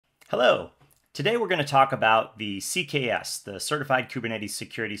Hello. Today we're going to talk about the CKS, the Certified Kubernetes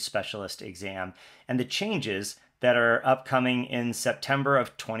Security Specialist exam, and the changes that are upcoming in September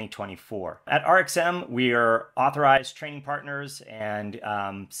of 2024. At RXM, we are authorized training partners and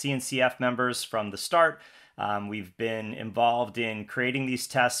CNCF members from the start. We've been involved in creating these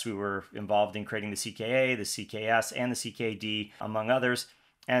tests. We were involved in creating the CKA, the CKS, and the CKD, among others.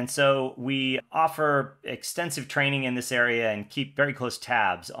 And so we offer extensive training in this area and keep very close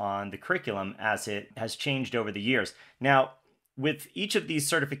tabs on the curriculum as it has changed over the years. Now, with each of these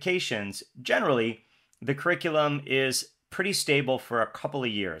certifications, generally, the curriculum is pretty stable for a couple of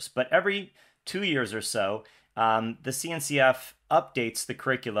years, but every 2 years or so, the CNCF updates the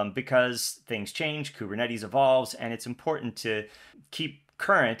curriculum because things change, Kubernetes evolves, and it's important to keep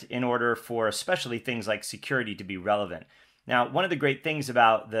current in order for especially things like security to be relevant. Now, one of the great things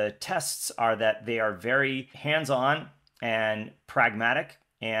about the tests are that they are very hands-on and pragmatic.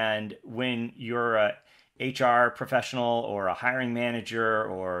 And when you're a HR professional or a hiring manager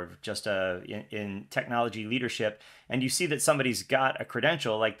or just in technology leadership, and you see that somebody's got a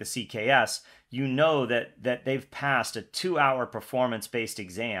credential like the CKS, you know that they've passed a 2-hour performance-based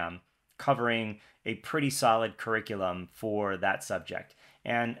exam covering a pretty solid curriculum for that subject.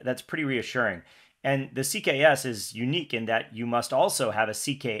 And that's pretty reassuring. And the CKS is unique in that you must also have a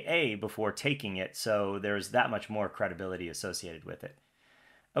CKA before taking it, so there's that much more credibility associated with it.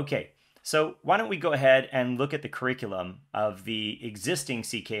 Okay, so why don't we go ahead and look at the curriculum of the existing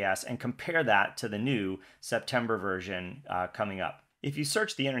CKS and compare that to the new September version coming up. If you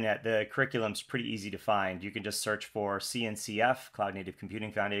search the internet, the curriculum's pretty easy to find. You can just search for CNCF, Cloud Native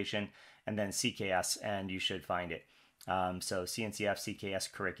Computing Foundation, and then CKS, and you should find it. So CNCF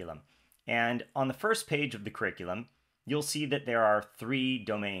CKS curriculum. And on the first page of the curriculum, you'll see that there are 3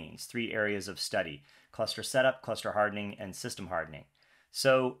 domains, 3 areas of study: cluster setup, cluster hardening, and system hardening.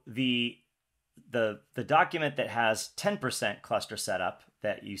 So the document that has 10% cluster setup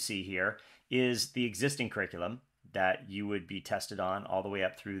that you see here is the existing curriculum that you would be tested on all the way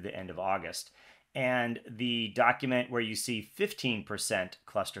up through the end of August. And the document where you see 15%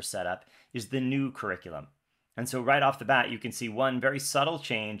 cluster setup is the new curriculum. And so right off the bat, you can see one very subtle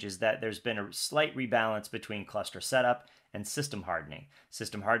change is that there's been a slight rebalance between cluster setup and system hardening.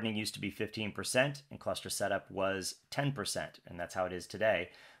 System hardening used to be 15% and cluster setup was 10%, and that's how it is today.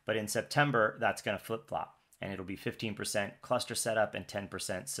 But in September, that's going to flip-flop, and it'll be 15% cluster setup and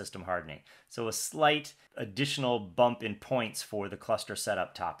 10% system hardening. So a slight additional bump in points for the cluster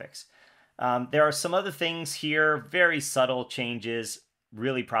setup topics. There are some other things here, very subtle changes,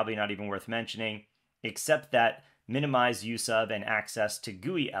 really probably not even worth mentioning, except that minimize use of and access to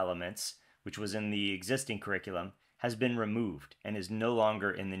GUI elements, which was in the existing curriculum, has been removed and is no longer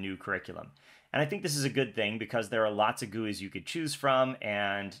in the new curriculum. And I think this is a good thing because there are lots of GUIs you could choose from,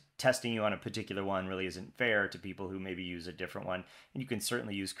 and testing you on a particular one really isn't fair to people who maybe use a different one. And you can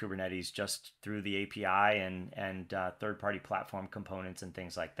certainly use Kubernetes just through the API and third-party platform components and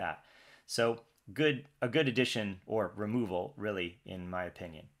things like that. So a good addition or removal, really, in my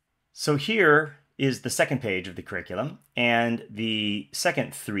opinion. So here is the second page of the curriculum and the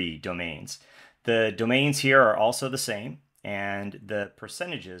second 3 domains. The domains here are also the same, and the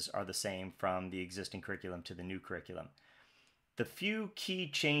percentages are the same from the existing curriculum to the new curriculum. The few key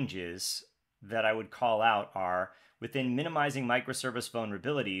changes that I would call out are within minimizing microservice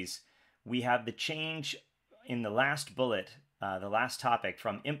vulnerabilities, we have the change in the last bullet, the last topic,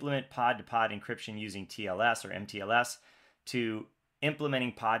 from implement pod-to-pod encryption using TLS or MTLS to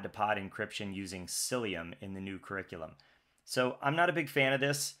implementing pod-to-pod encryption using Cilium in the new curriculum. So I'm not a big fan of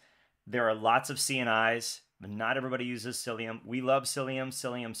this. There are lots of CNIs, but not everybody uses Cilium. We love Cilium.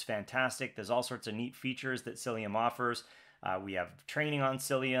 Cilium's fantastic. There's all sorts of neat features that Cilium offers. We have training on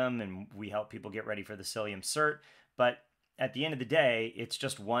Cilium, and we help people get ready for the Cilium cert. But at the end of the day, it's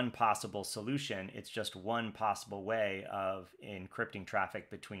just one possible solution. It's just one possible way of encrypting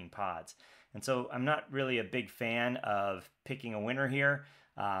traffic between pods. And so I'm not really a big fan of picking a winner here.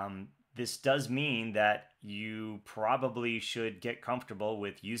 This does mean that you probably should get comfortable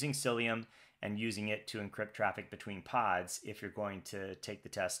with using Cilium and using it to encrypt traffic between pods if you're going to take the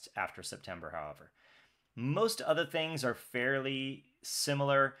test after September, however. Most other things are fairly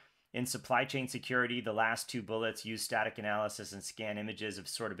similar. In supply chain security, the last 2 bullets, use static analysis and scan images, have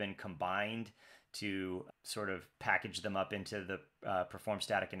sort of been combined to sort of package them up into the perform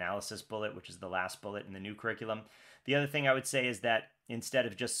static analysis bullet, which is the last bullet in the new curriculum. The other thing I would say is that instead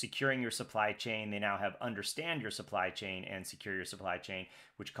of just securing your supply chain, they now have understand your supply chain and secure your supply chain,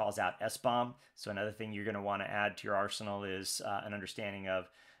 which calls out SBOM. So another thing you're going to want to add to your arsenal is an understanding of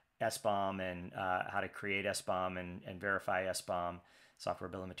SBOM and how to create SBOM and verify SBOM. software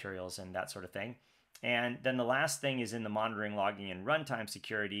bill of materials and that sort of thing. And then the last thing is in the monitoring, logging, and runtime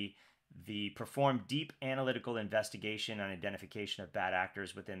security. The perform deep analytical investigation and identification of bad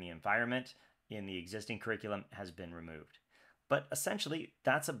actors within the environment in the existing curriculum has been removed. But essentially,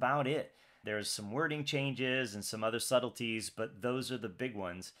 that's about it. There's some wording changes and some other subtleties, but those are the big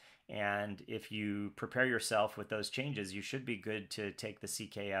ones. And if you prepare yourself with those changes, you should be good to take the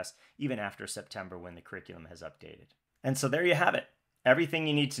CKS even after September when the curriculum has updated. And so there you have it. Everything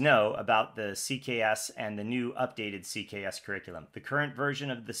you need to know about the CKS and the new updated CKS curriculum. The current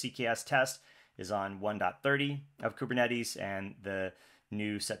version of the CKS test is on 1.30 of Kubernetes, and the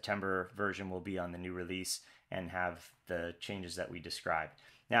new September version will be on the new release and have the changes that we described.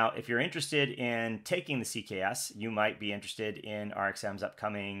 Now, if you're interested in taking the CKS, you might be interested in RxM's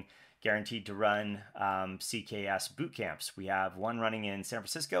upcoming guaranteed to run CKS boot camps. We have one running in San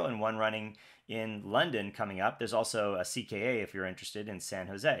Francisco and one running in London coming up. There's also a CKA if you're interested in San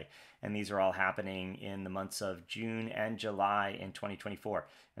Jose. And these are all happening in the months of June and July in 2024.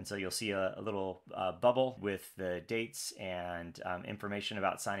 And so you'll see a little bubble with the dates and information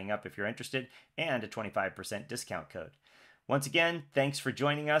about signing up if you're interested, and a 25% discount code. Once again, thanks for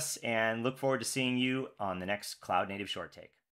joining us, and look forward to seeing you on the next Cloud Native Short Take.